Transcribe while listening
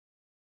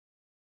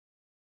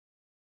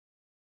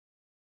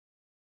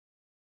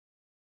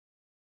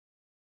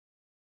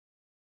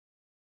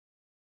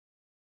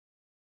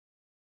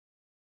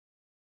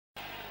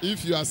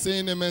If you are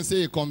saying amen,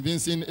 say a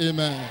convincing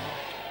amen.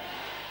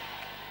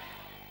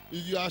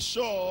 If you are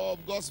sure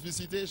of God's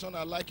visitation,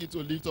 I'd like you to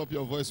lift up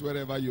your voice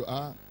wherever you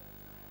are.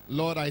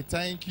 Lord, I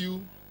thank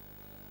you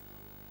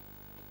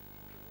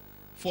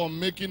for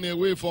making a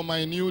way for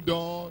my new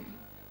dawn,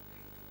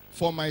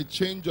 for my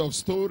change of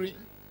story,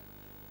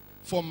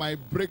 for my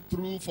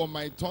breakthrough, for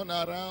my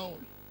turnaround.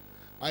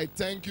 I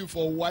thank you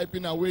for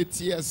wiping away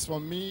tears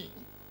from me.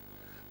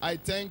 I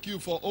thank you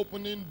for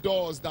opening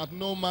doors that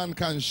no man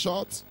can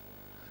shut.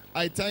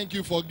 I thank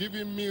you for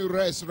giving me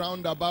rest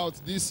round about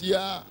this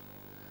year.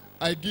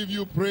 I give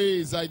you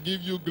praise. I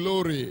give you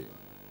glory.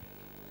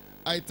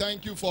 I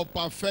thank you for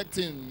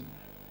perfecting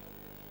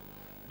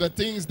the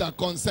things that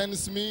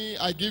concerns me.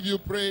 I give you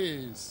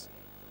praise.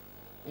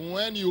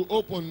 When you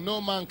open, no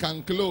man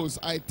can close.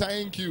 I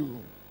thank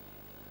you.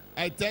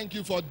 I thank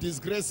you for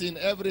disgracing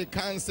every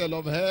counsel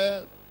of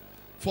hell,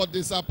 for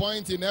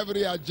disappointing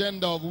every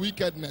agenda of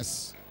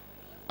wickedness.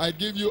 I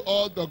give you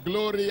all the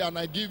glory and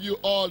I give you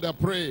all the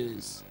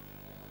praise.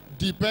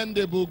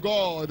 Dependable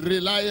God,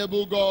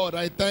 reliable God,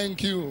 I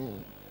thank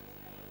you.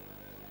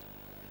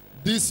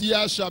 This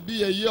year shall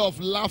be a year of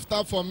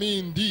laughter for me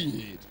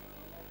indeed.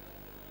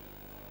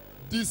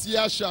 This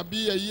year shall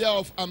be a year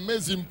of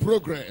amazing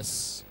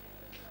progress,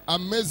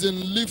 amazing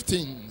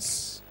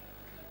liftings,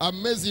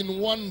 amazing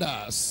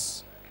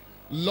wonders.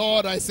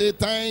 Lord, I say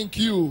thank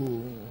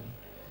you.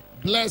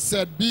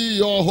 Blessed be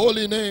your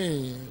holy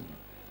name.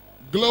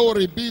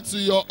 Glory be to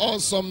your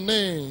awesome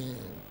name.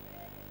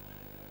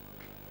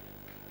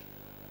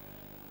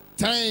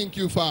 Thank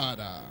you,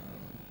 Father.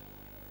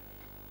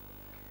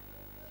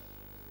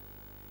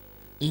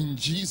 In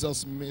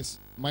Jesus'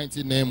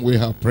 mighty name we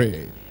have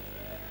prayed.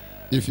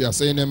 If you are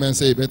saying amen,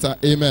 say better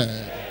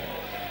amen.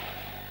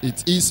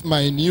 It is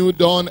my new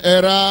dawn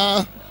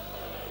era.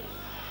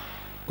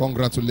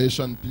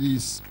 Congratulations.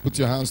 Please put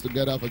your hands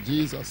together for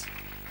Jesus.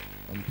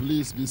 And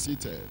please be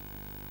seated.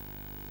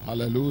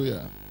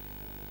 Hallelujah.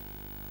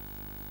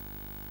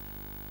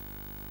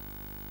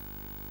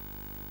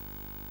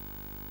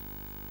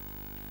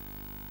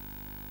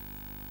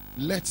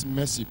 Let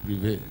mercy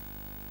prevail.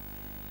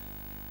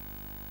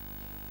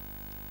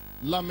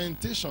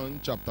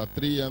 Lamentation chapter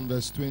 3 and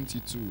verse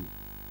 22.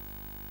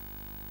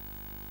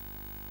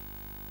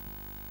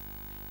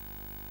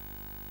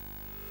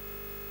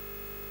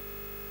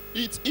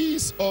 It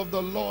is of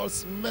the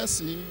Lord's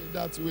mercy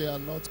that we are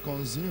not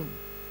consumed,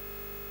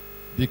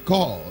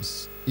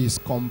 because his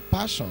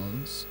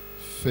compassions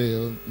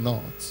fail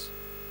not.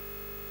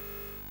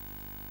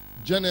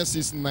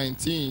 Genesis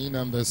 19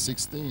 and verse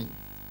 16.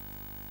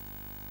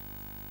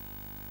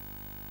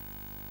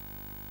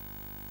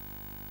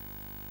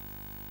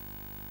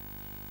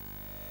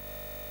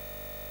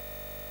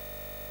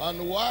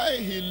 And while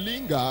he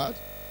lingered,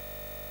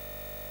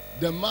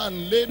 the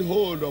man laid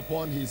hold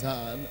upon his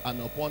hand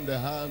and upon the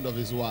hand of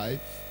his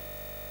wife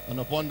and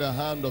upon the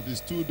hand of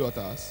his two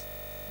daughters,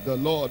 the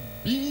Lord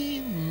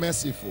being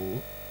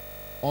merciful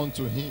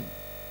unto him.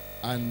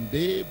 And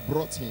they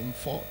brought him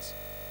forth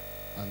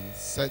and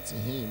set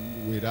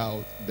him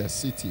without the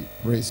city.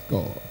 Praise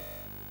God.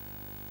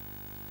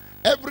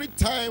 Every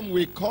time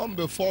we come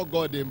before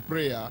God in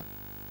prayer,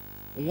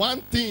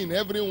 one thing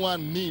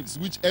everyone needs,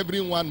 which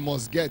everyone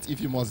must get if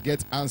you must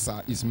get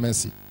answer, is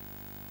mercy.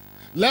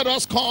 Let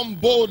us come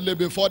boldly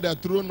before the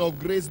throne of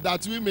grace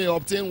that we may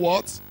obtain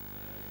what?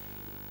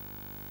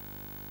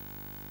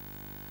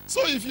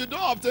 So if you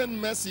don't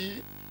obtain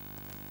mercy,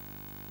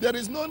 there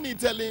is no need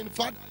telling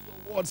Father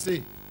your word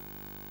say.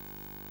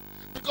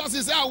 Because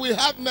he said, I will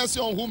have mercy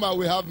on whom I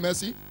will have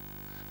mercy,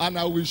 and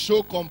I will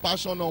show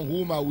compassion on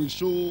whom I will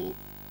show.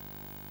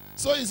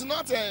 So it's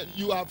not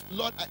you have,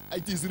 Lord,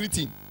 it is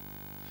written.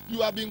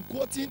 You have been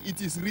quoting,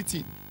 it is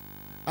written,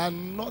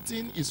 and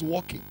nothing is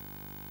working.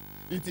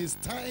 It is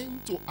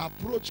time to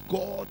approach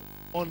God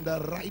on the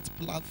right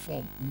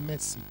platform.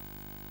 Mercy.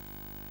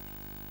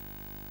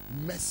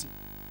 Mercy.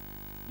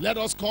 Let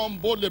us come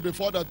boldly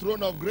before the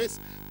throne of grace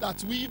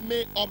that we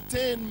may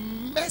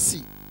obtain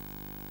mercy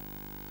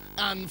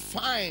and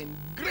find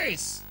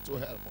grace to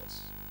help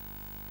us.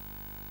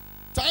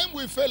 Time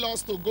will fail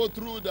us to go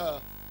through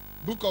the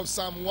book of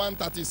Psalm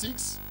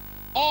 136.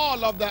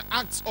 All of the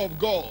acts of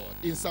God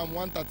in Psalm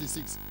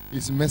 136.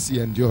 His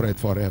mercy endureth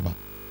forever.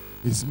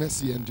 His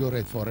mercy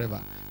endureth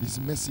forever. His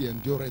mercy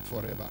endureth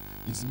forever.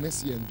 His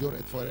mercy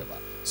endureth forever.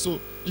 So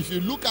if you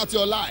look at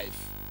your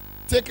life,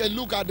 take a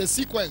look at the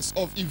sequence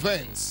of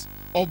events,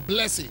 of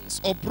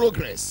blessings, of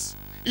progress.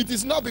 It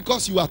is not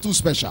because you are too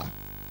special.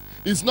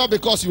 It's not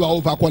because you are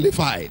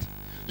overqualified.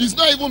 It's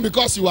not even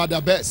because you are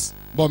the best.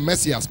 But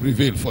mercy has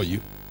prevailed for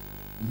you.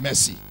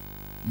 Mercy,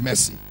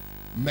 mercy,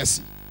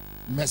 mercy,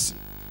 mercy.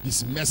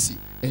 His mercy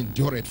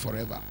endureth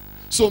forever.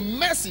 So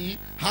mercy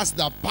has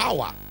the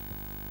power.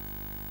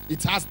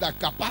 It has the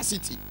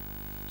capacity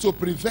to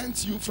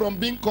prevent you from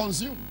being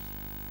consumed.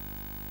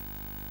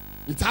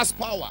 It has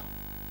power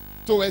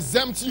to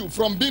exempt you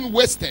from being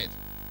wasted.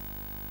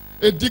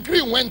 A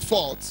decree went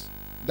forth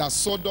that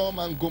Sodom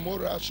and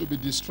Gomorrah should be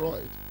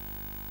destroyed.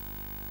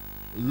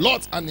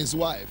 Lot and his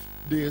wife,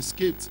 they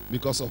escaped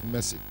because of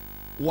mercy.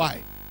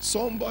 Why?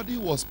 Somebody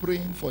was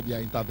praying for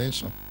their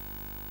intervention.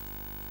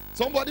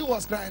 Somebody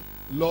was crying,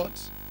 Lord,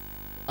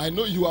 I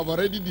know you have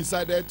already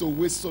decided to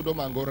waste Sodom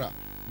and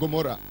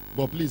Gomorrah,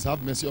 but please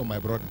have mercy on my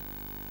brother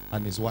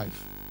and his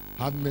wife.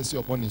 Have mercy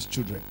upon his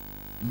children.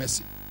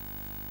 Mercy.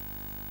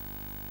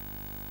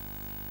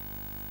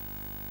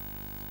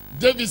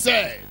 David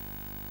said,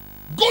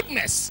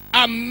 goodness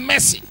and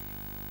mercy.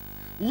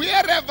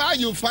 Wherever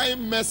you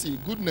find mercy,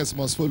 goodness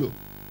must follow.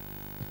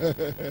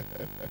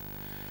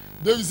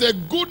 David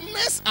said,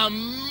 goodness and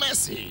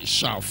mercy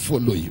shall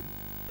follow you.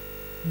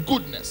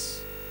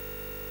 Goodness.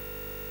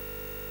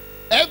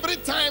 Every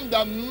time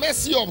the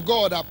mercy of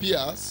God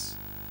appears,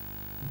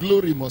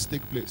 glory must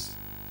take place.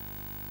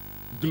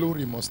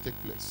 Glory must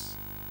take place.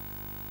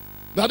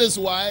 That is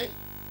why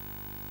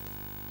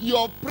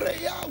your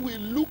prayer will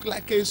look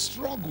like a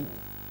struggle.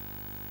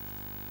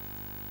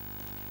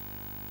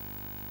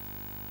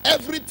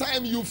 Every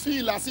time you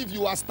feel as if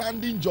you are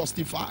standing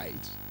justified.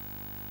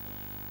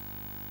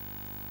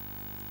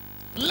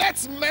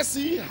 Let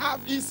mercy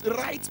have its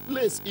right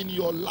place in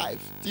your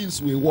life.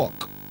 Things will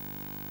work.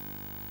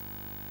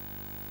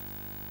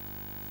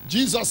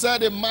 Jesus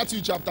said in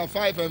Matthew chapter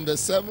 5 and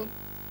verse 7,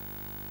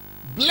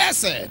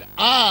 blessed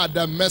are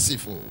the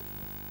merciful.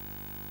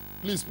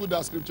 Please put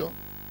that scripture.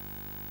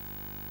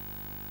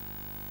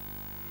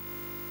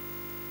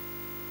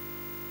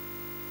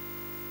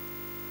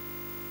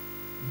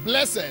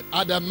 Blessed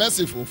are the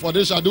merciful, for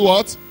they shall do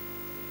what?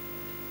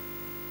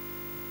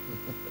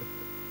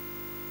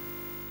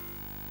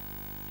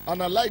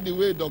 And I like the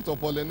way Dr.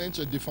 Paul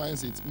Enenche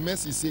defines it.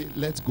 Mercy say,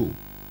 let's go.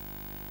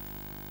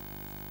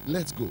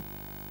 Let's go.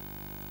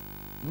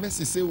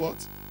 Mercy say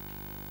what?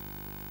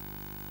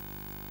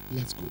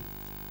 Let's go.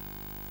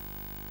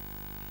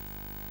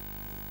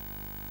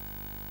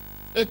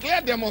 A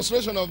clear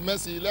demonstration of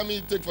mercy, let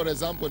me take for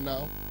example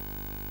now.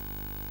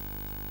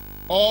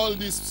 All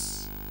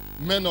these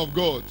men of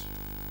God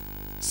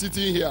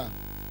sitting here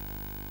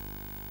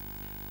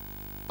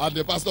and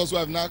the pastors who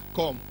have now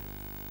come.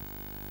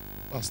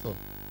 Pastor,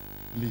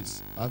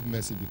 please have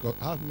mercy, because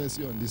have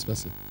mercy on this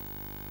person.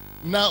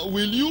 Now,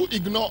 will you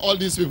ignore all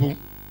these people?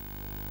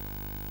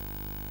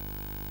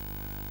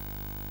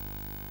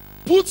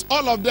 Put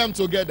all of them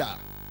together.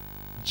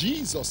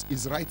 Jesus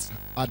is right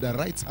at the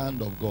right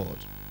hand of God,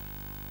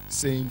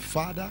 saying,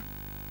 Father,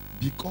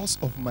 because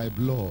of my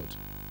blood,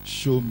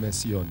 show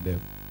mercy on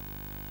them.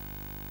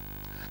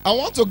 I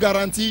want to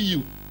guarantee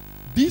you,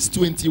 these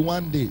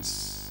 21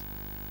 days,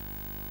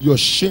 your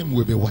shame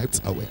will be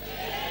wiped away.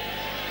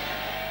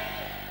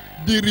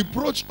 The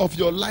reproach of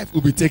your life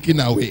will be taken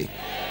away.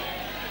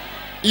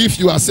 If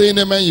you are saying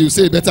amen, you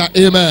say better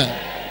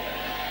amen.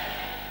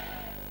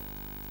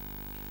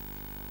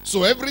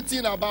 So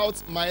everything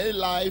about my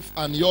life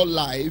and your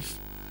life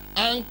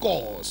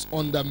anchors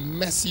on the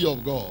mercy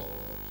of God.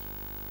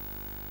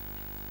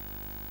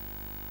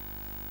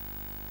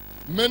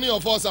 Many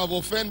of us have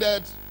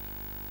offended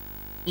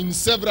in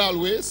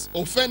several ways.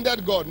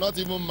 Offended God, not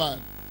even man.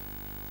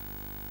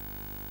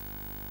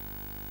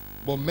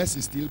 But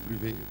mercy still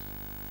prevailed.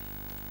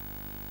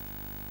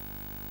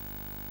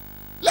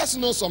 Let's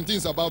know some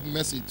things about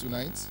mercy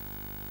tonight.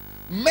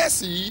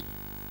 Mercy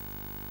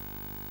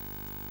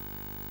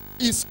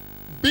is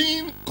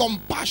being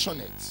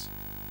compassionate.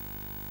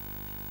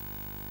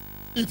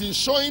 It is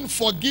showing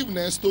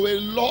forgiveness to a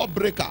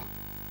lawbreaker.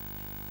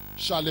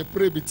 Shall a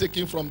prey be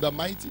taken from the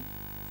mighty,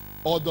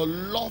 or the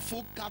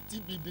lawful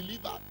captive be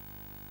delivered?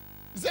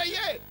 Say,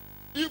 yeah,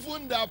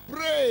 even the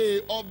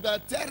prey of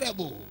the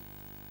terrible.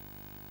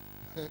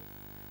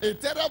 A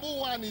terrible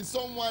one is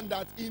someone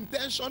that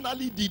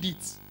intentionally did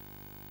it.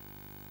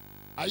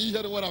 Are you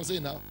hearing what I'm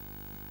saying now?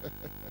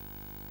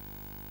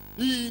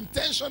 He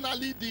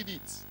intentionally did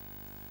it.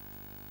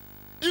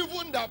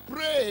 Even the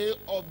prey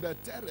of the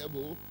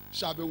terrible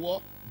shall be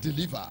what?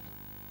 Delivered.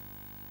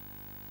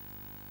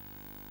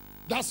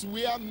 That's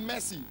where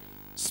mercy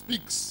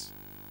speaks.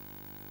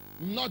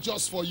 Not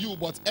just for you,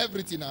 but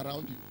everything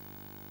around you.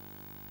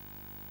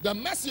 The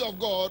mercy of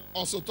God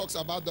also talks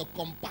about the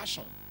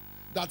compassion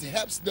that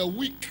helps the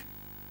weak.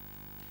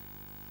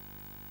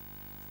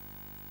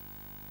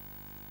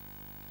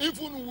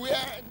 Even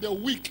where the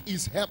weak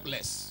is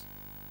helpless.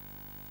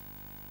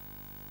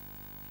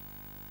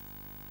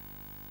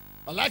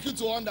 I'd like you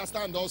to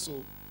understand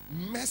also,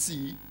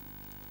 mercy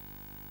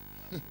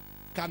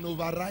can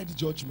override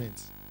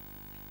judgment.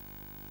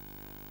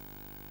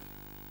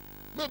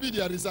 Maybe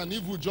there is an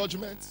evil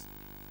judgment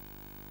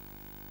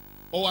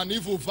or an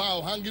evil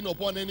vow hanging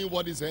upon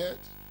anybody's head.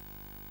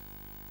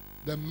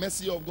 The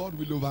mercy of God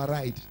will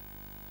override.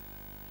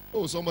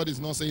 Oh, somebody's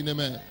not saying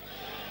amen.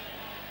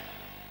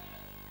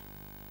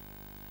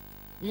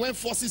 When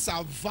forces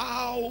are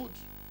vowed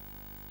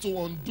to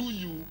undo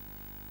you,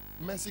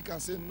 mercy can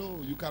say, no,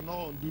 you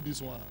cannot undo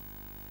this one.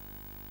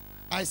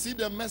 I see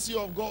the mercy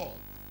of God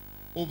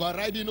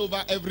overriding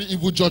over every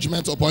evil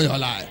judgment upon your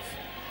life.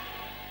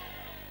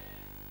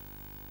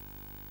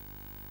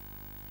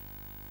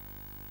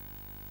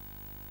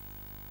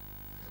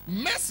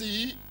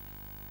 Mercy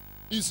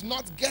is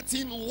not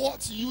getting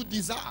what you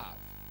deserve.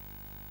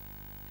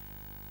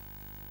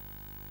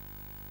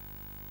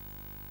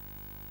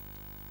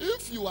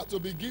 If you are to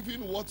be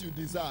given what you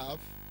deserve,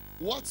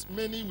 what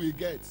many will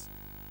get.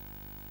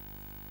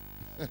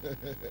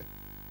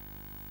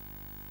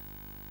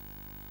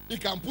 It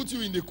can put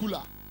you in the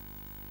cooler.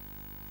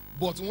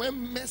 But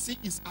when mercy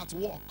is at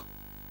work,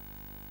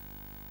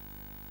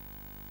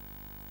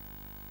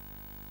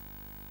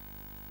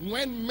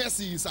 when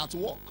mercy is at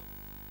work,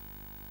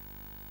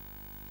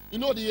 you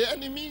know, the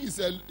enemy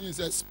is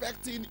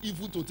expecting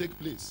evil to take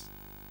place.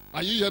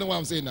 Are you hearing what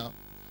I'm saying now?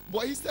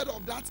 But instead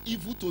of that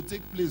evil to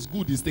take place,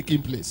 good is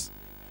taking place.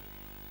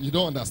 You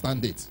don't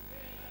understand it.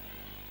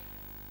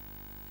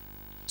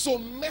 So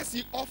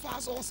mercy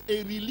offers us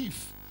a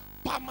relief,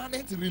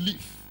 permanent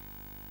relief.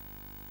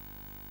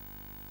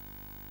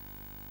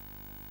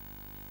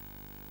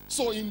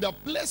 So in the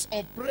place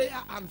of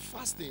prayer and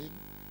fasting,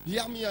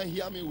 hear me and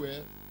hear me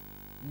well,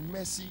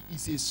 mercy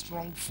is a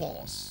strong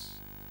force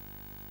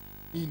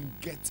in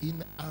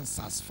getting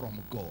answers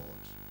from God.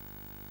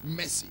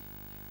 Mercy.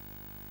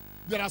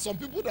 There are some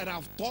people that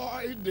have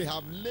toiled, they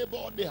have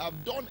labored, they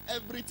have done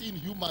everything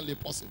humanly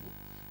possible.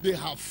 They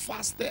have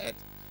fasted,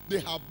 they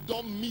have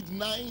done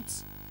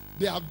midnight,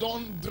 they have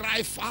done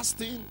dry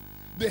fasting,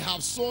 they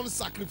have sown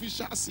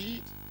sacrificial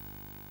seed,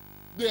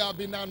 they have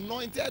been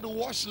anointed,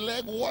 wash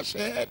leg, wash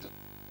head,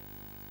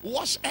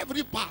 wash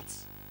every part.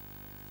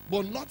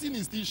 But nothing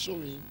is still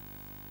showing.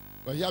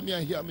 But hear me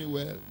and hear me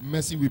well,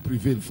 mercy will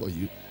prevail for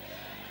you.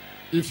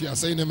 If you are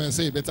saying amen,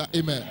 say better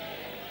amen.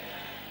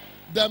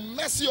 The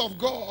mercy of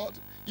God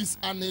is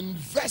an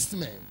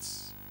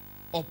investment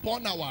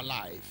upon our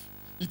life.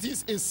 It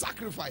is a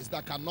sacrifice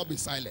that cannot be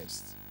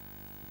silenced.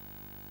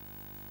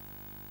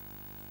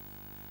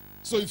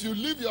 So if you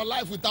live your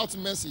life without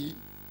mercy,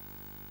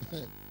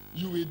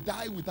 you will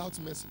die without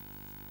mercy.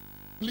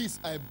 Please,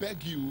 I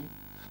beg you,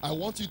 I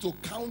want you to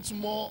count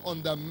more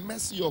on the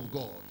mercy of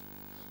God.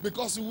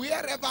 Because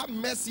wherever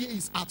mercy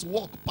is at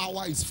work,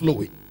 power is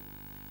flowing.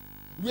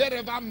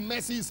 Wherever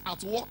mercy is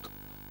at work,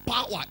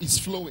 power is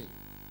flowing.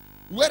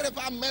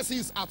 Wherever mercy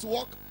is at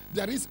work,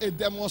 there is a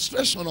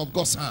demonstration of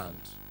God's hand.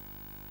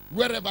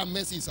 Wherever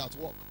mercy is at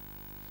work,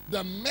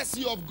 the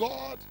mercy of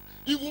God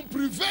even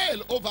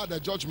prevail over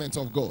the judgment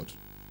of God.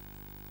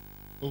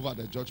 Over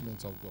the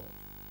judgment of God.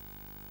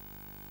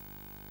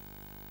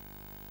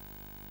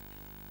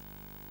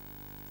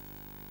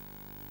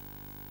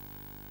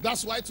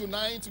 That's why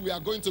tonight we are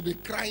going to be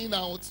crying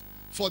out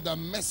for the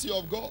mercy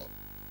of God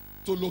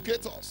to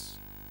locate us,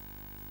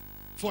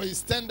 for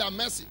his tender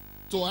mercy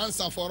to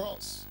answer for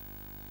us.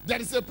 There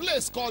is a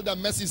place called the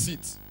mercy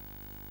seat.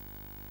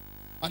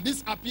 And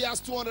this appears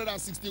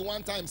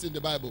 261 times in the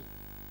Bible.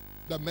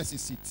 The mercy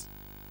seat.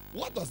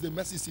 What does the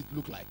mercy seat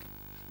look like?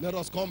 Let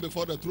us come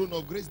before the throne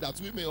of grace that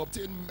we may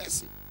obtain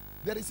mercy.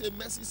 There is a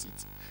mercy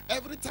seat.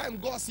 Every time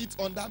God sits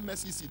on that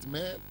mercy seat,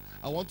 man,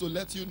 I want to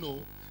let you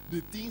know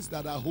the things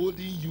that are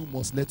holding you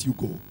must let you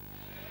go.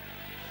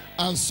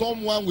 And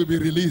someone will be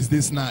released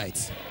this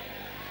night.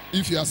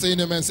 If you are saying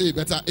amen, say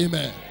better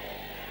amen.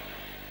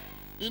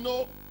 You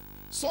know,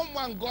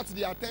 someone got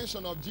the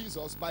attention of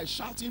Jesus by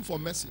shouting for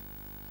mercy.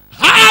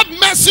 Have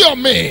mercy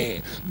on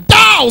me,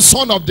 thou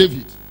son of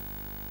David.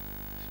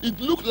 It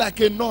looked like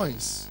a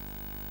noise,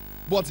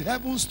 but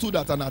heaven stood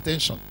at an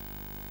attention.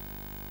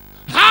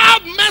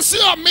 Have mercy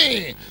on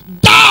me,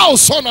 thou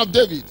son of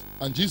David.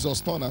 And Jesus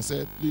turned and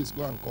said, please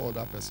go and call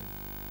that person,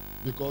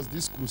 because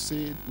this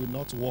crusade will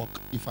not work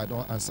if I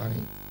don't answer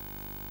him.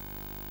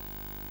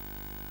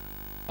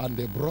 And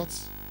they brought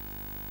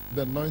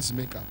the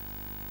noisemaker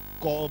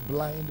called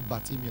blind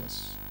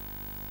Bartimaeus.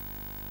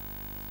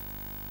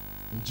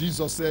 And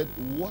Jesus said,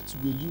 what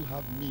will you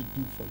have me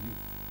do for you,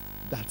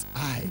 that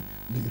I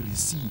may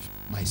receive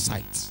my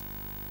sight?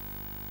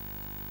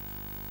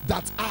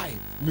 That I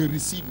may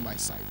receive my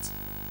sight.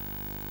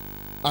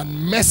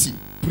 And mercy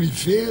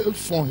prevailed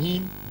for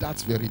him that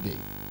very day.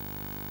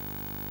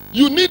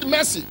 You need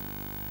mercy.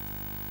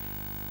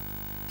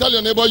 Tell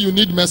your neighbor you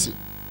need mercy.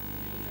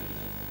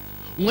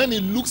 When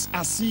it looks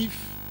as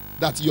if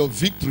that your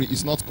victory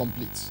is not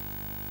complete.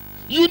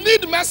 You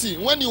need mercy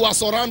when you are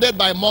surrounded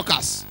by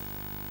mockers.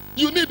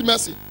 You need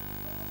mercy.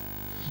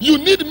 You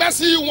need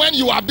mercy when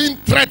you are being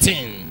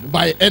threatened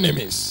by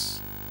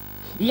enemies.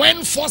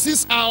 When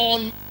forces are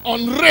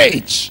on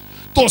rage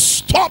to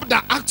stop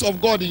the act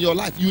of God in your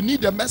life, you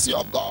need the mercy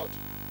of God.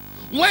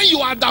 When you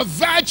are at the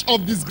verge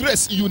of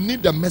disgrace, you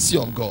need the mercy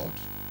of God.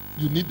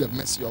 You need the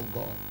mercy of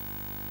God.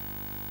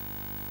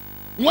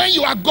 When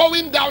you are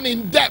going down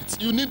in debt,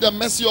 you need the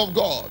mercy of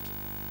God.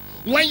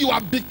 When you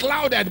are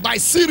beclouded by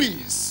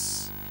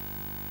series.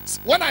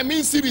 When I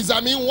mean series,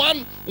 I mean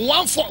one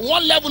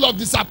level of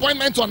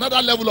disappointment to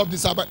another level of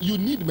disappointment. You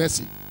need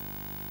mercy.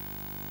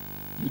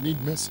 You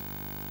need mercy.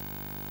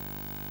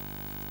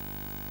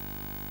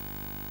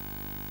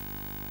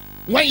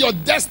 When your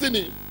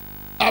destiny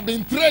have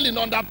been trailing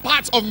on the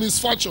path of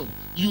misfortune,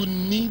 you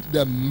need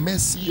the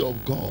mercy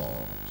of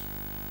God.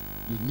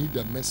 You need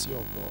the mercy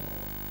of God.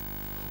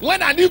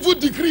 When an evil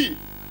decree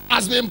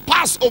has been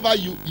passed over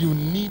you, you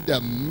need the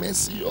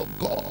mercy of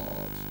God,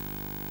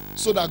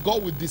 so that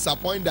God will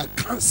disappoint the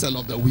counsel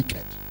of the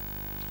wicked,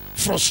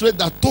 frustrate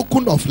the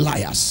token of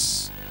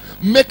liars,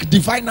 make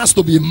diviners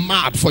to be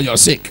mad for your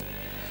sake.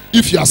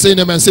 If you are saying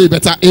amen, say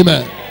better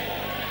amen.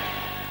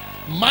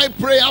 My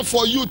prayer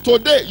for you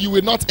today, you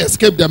will not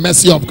escape the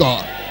mercy of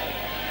God.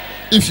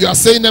 If you are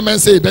saying amen,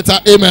 say better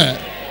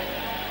amen.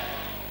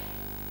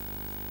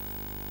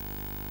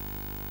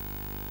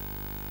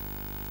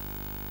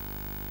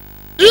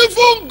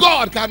 Even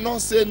God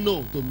cannot say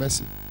no to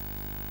mercy.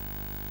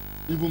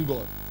 Even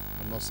God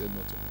cannot say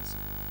no to mercy.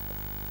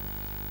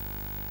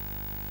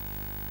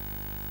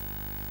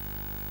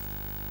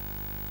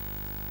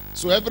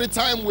 So every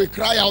time we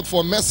cry out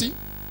for mercy,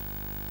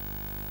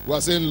 we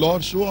are saying,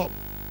 Lord, show up.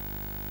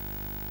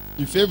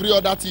 If every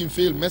other thing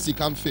fail, mercy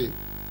can't fail.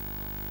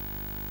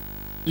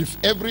 If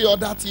every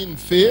other thing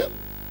fail,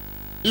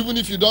 even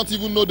if you don't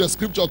even know the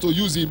scripture to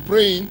use in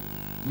praying,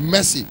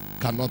 mercy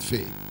cannot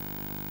fail.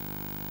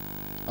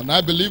 And I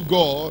believe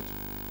God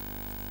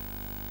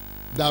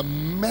that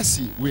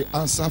mercy will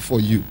answer for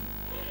you.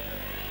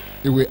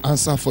 It will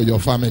answer for your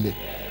family.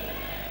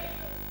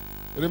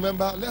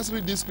 Remember, let's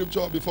read this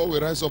scripture before we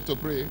rise up to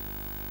pray.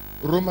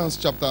 Romans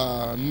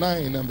chapter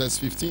 9 and verse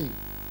 15.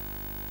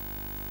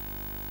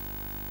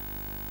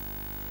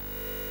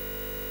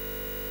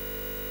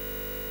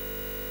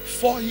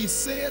 For he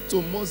said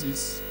to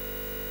Moses,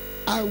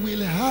 I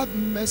will have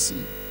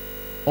mercy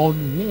on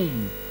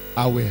whom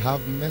I will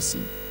have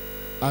mercy,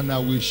 and I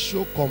will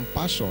show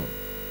compassion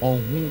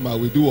on whom I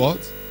will do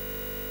what?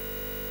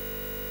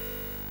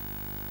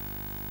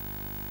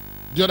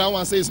 The other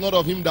one says, not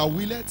of him that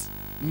willeth,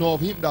 nor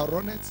of him that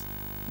runneth,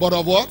 but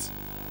of what?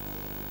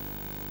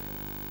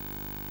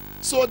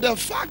 So the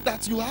fact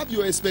that you have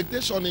your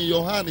expectation in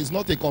your hand is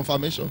not a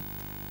confirmation.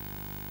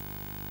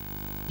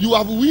 You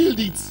have willed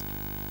it,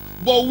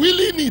 but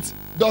willing it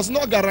does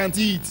not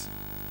guarantee it.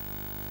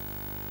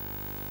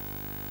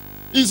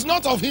 It's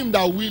not of him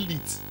that willed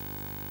it.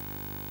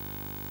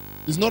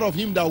 It's not of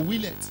him that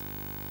willeth,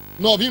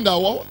 nor of him that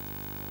what?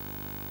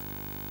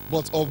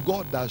 But of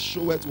God that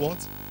showeth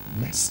what?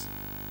 Mercy.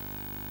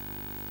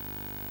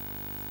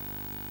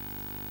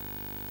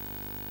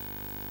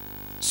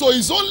 So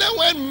it's only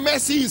when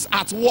mercy is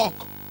at work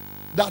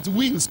that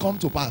wills come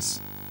to pass.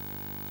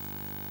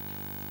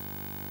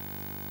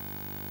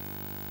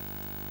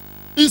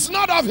 It's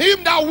not of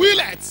him that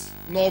willeth,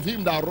 nor of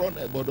him that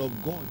runneth, but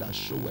of God that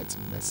showeth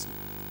mercy.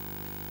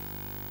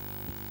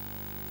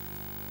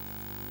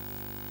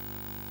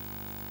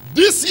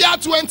 This year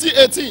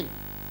 2018,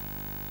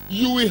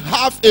 you will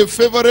have a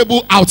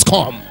favorable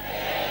outcome.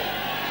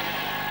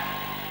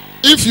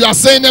 If you are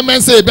saying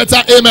amen, say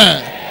better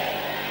amen.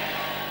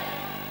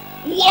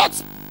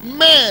 What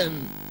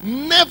men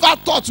never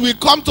thought will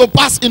come to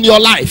pass in your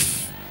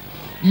life,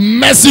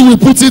 mercy will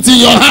put it in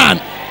your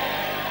hand.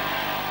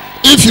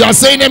 If you are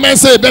saying amen,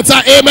 say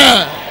better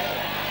amen.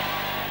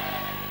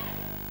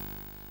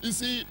 You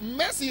see,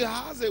 mercy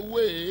has a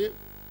way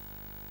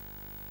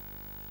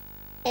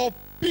of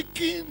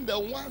picking the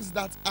ones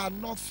that are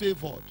not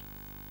favored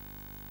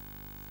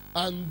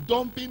and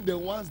dumping the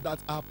ones that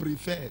are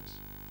preferred.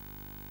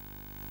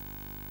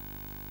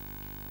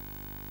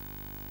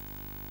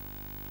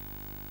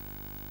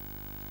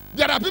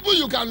 There are people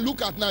you can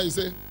look at now and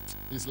say,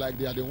 it's like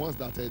they are the ones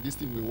that this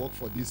thing will work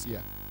for this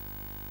year.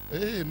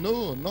 Hey,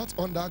 no, not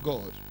under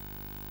God.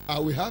 I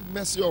will have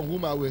mercy on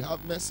whom I will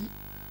have mercy,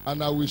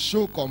 and I will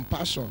show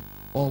compassion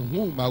on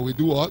whom I will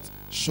do what?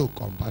 Show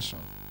compassion.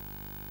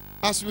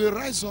 As we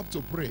rise up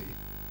to pray,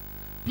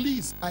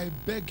 please, I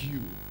beg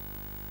you,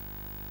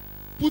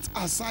 put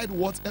aside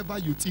whatever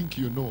you think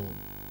you know.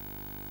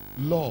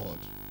 Lord,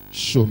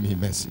 show me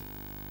mercy.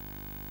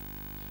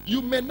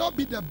 You may not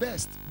be the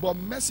best, but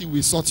mercy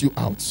will sort you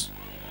out.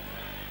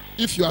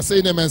 If you are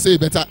saying amen, say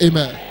better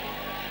amen.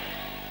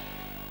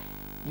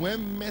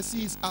 When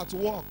mercy is at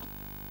work,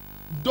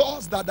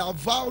 doors that are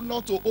vowed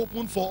not to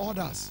open for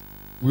others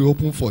will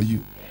open for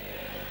you.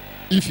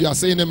 If you are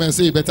saying amen,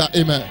 say better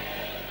amen.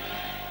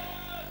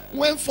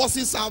 When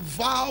forces are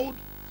vowed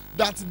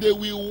that they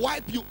will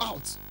wipe you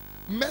out,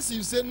 mercy,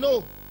 you say,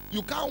 no,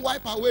 you can't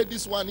wipe away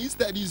this one.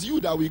 Instead, it's you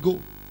that will go.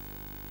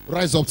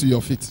 Rise up to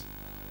your feet.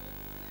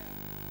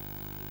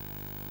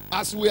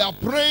 As we are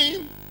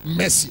praying,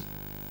 mercy.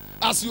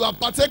 As you are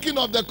partaking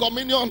of the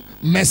communion,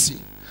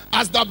 mercy.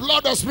 As the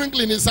blood of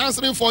sprinkling is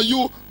answering for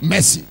you,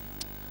 mercy.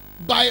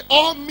 By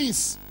all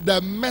means,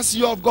 the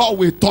mercy of God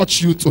will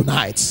touch you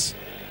tonight.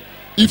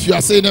 If you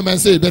are saying amen,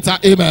 say better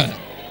amen.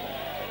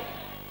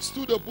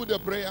 Stood up with the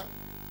prayer.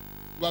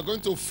 We are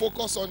going to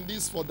focus on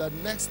this for the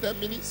next 10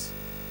 minutes.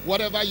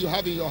 Whatever you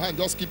have in your hand,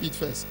 just keep it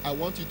first. I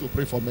want you to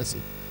pray for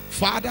mercy.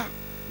 Father,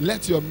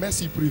 let your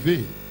mercy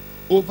prevail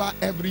over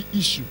every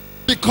issue.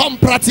 Become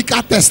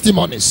practical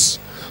testimonies.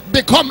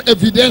 Become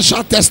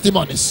evidential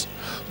testimonies.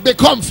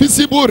 Become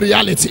visible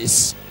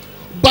realities.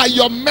 By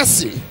your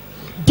mercy,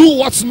 do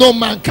what no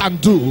man can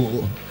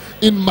do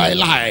in my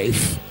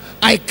life.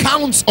 I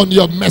count on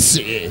your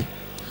mercy.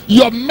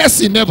 Your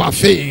mercy never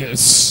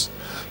fails.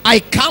 I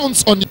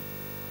count on you.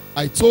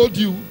 I told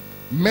you,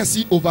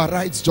 mercy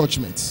overrides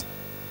judgment.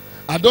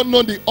 I don't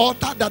know the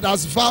altar that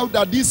has vowed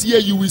that this year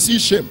you will see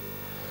shame.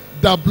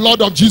 The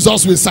blood of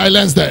Jesus will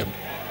silence them.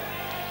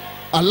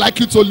 I'd like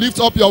you to lift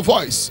up your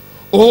voice.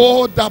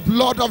 Oh, the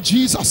blood of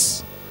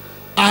Jesus,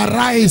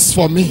 arise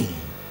for me.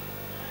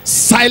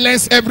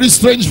 Silence every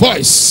strange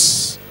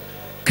voice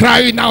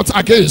crying out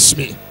against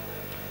me.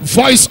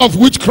 Voice of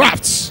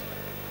witchcraft.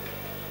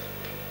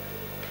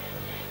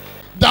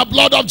 The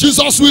blood of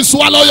Jesus will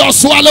swallow your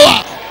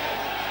swallower.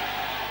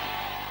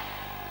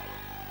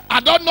 I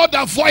don't know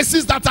the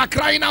voices that are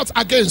crying out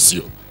against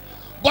you,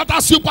 but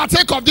as you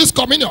partake of this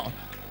communion,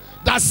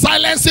 the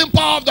silencing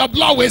power of the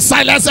blood will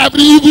silence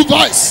every evil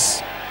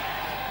voice.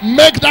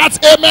 Make that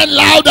amen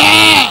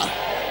louder.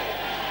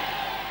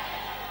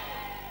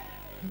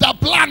 The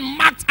plan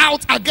marked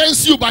out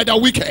against you by the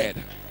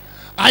wicked,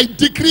 I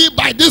decree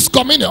by this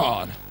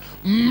communion,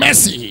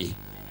 mercy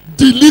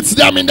deletes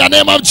them in the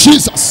name of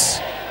Jesus.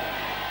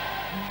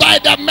 By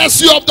the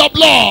mercy of the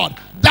blood,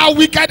 that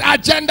wicked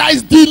agenda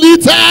is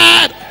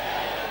deleted.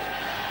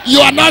 You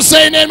are not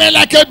saying amen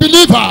like a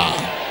believer.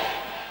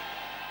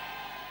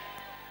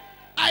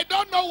 I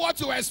don't know what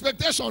your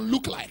expectation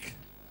look like,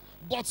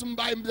 but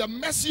by the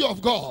mercy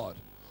of God,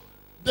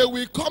 they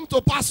will come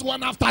to pass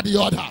one after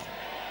the other.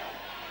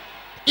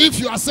 If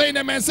you are saying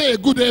amen, say a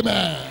good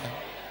amen.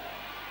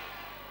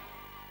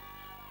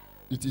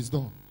 It is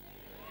done.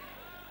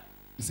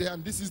 He said,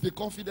 and this is the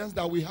confidence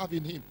that we have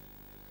in him.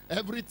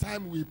 Every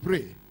time we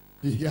pray,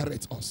 he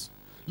heareth us.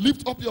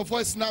 Lift up your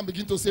voice now and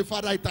begin to say,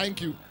 Father, I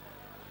thank you,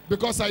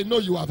 because I know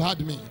you have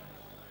heard me.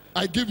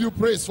 I give you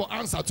praise for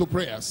answer to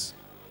prayers.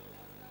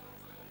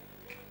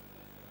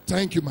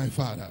 Thank you, my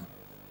Father.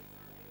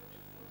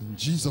 In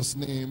Jesus'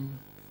 name,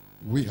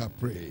 we have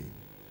prayed.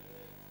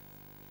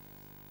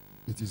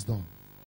 It is done.